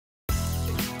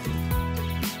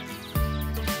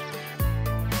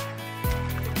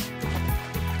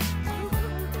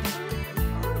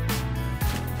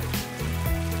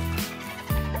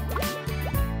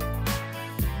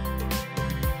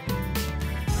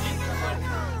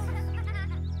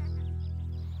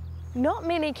Not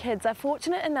many kids are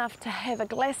fortunate enough to have a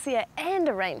glacier and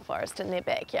a rainforest in their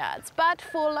backyards, but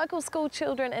for local school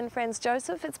children in Franz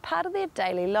Josef, it's part of their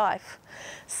daily life.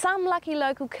 Some lucky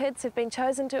local kids have been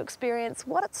chosen to experience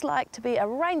what it's like to be a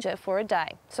ranger for a day.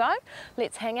 So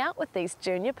let's hang out with these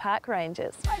junior park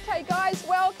rangers. Okay guys,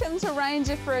 welcome to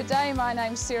Ranger for a Day. My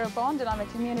name's Sarah Bond and I'm a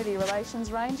Community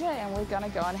Relations Ranger, and we're going to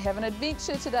go and have an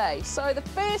adventure today. So the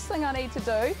first thing I need to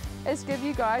do is give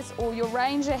you guys all your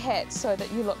ranger hats so that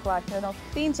you look like an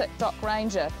authentic DOC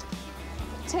ranger.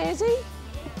 Tazzy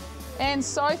and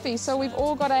Sophie, so we've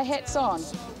all got our hats on.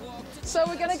 So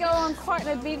we're going to go on quite an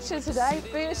adventure today.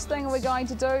 First thing we're going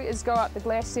to do is go up the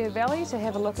Glacier Valley to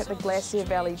have a look at the Glacier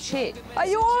Valley check. Are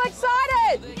you all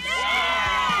excited?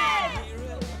 Yeah!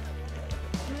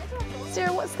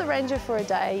 Sarah, what's the Ranger for a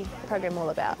Day program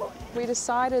all about? We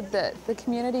decided that the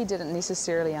community didn't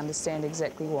necessarily understand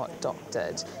exactly what DOC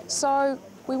did. So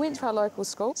we went to our local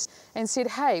schools and said,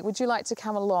 hey, would you like to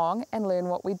come along and learn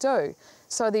what we do?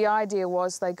 So the idea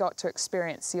was they got to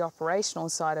experience the operational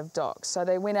side of DOC. So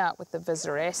they went out with the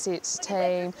visitor assets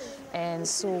team and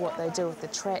saw what they do with the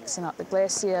tracks and up the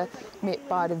glacier, met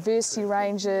biodiversity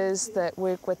rangers that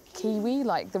work with kiwi,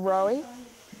 like the rowie.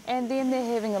 And then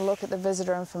they're having a look at the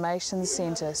Visitor Information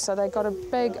Centre, so they got a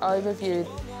big overview.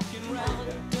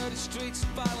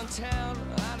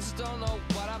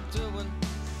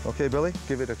 Okay, Billy,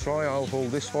 give it a try. I'll hold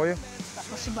this for you.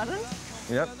 Push the button?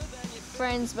 Yep.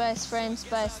 Friends base,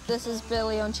 this is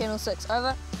Billy on channel 6,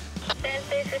 over. Friends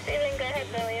base receiving, go ahead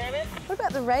Billy, over. What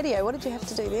about the radio? What did you have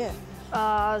to do there?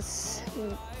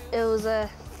 It was a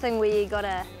thing where you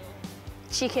gotta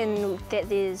check in that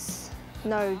there's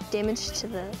no damage to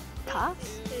the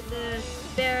path. The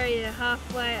barrier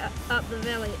halfway up the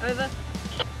valley, over.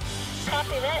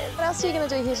 Copy that. What else are you going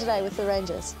to do here today with the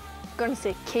Rangers? Gonna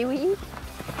see kiwi.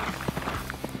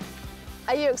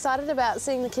 Are you excited about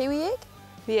seeing the kiwi egg?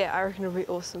 Yeah, I reckon it'll be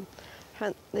awesome.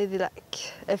 They're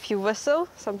like, if you whistle,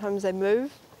 sometimes they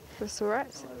move. Whistle,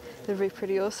 right? So they'll be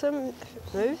pretty awesome if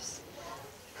it moves.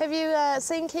 Have you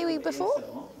seen kiwi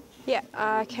before? Yeah,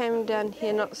 I came down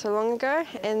here not so long ago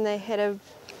and they had a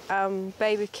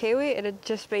baby kiwi. It had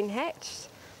just been hatched.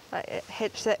 Like, it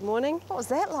hatched that morning. What was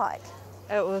that like?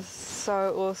 It was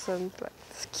so awesome. Like,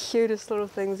 the cutest little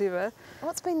things ever.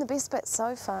 What's been the best bit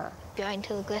so far? Going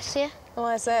to the glacier.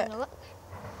 Why is that? Look,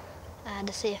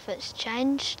 to see if it's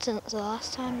changed since the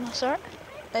last time I saw it.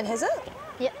 And has it?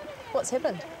 Yep. What's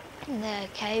happened? The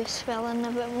caves fell in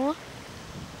a bit more.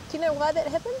 Do you know why that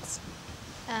happens?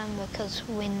 Because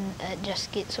when it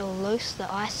just gets all loose,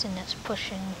 the ice, and it's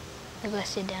pushing the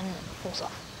glacier down and it falls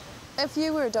off. If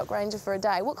you were a DOC ranger for a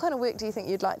day, what kind of work do you think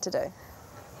you'd like to do?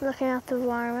 Looking after the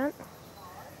environment.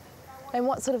 And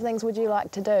what sort of things would you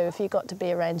like to do if you got to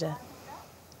be a ranger?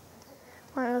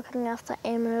 Like looking after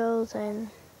animals and,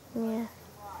 yeah.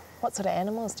 What sort of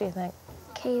animals do you think?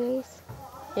 Kiwis.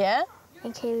 Yeah?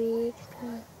 And kiwi eggs.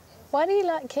 Why do you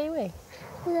like kiwi?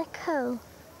 They're cool.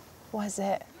 Why is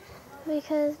that?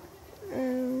 Because,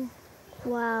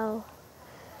 wow.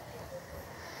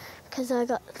 Because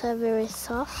they're very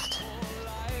soft.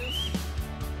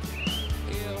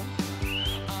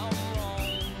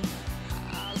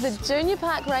 The Junior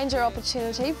Park Ranger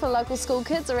opportunity for local school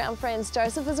kids around Franz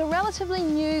Josef is a relatively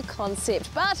new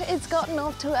concept, but it's gotten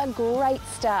off to a great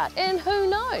start. And who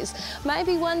knows,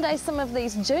 maybe one day some of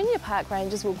these Junior Park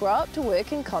Rangers will grow up to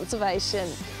work in conservation.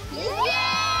 Yeah!